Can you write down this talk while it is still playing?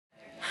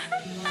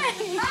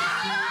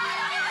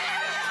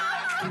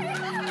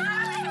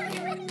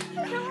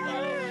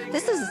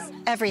This is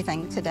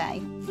everything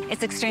today.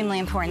 It's extremely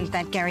important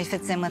that Gerry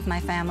fits in with my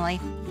family.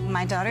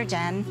 My daughter,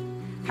 Jen,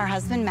 her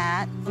husband,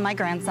 Matt, my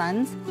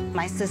grandsons,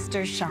 my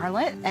sister,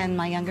 Charlotte, and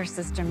my younger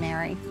sister,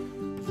 Mary.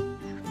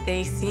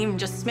 They seem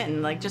just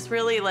smitten, like just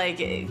really like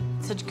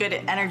such good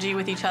energy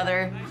with each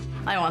other.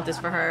 I want this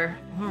for her.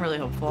 I'm really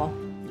hopeful.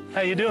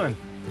 How you doing?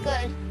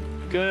 Good.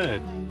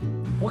 Good.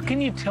 What can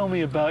you tell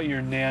me about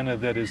your Nana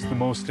that is the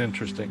most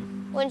interesting?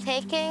 When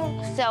taking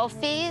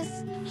selfies,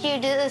 she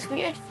would do this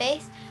weird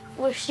face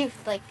where she was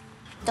like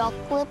duck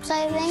lips,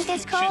 I think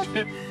it's called.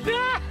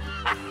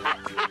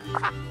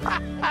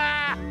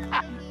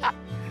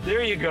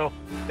 There you go.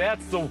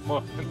 That's the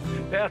one.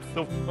 That's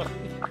the one.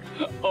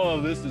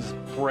 Oh, this is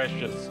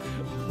precious.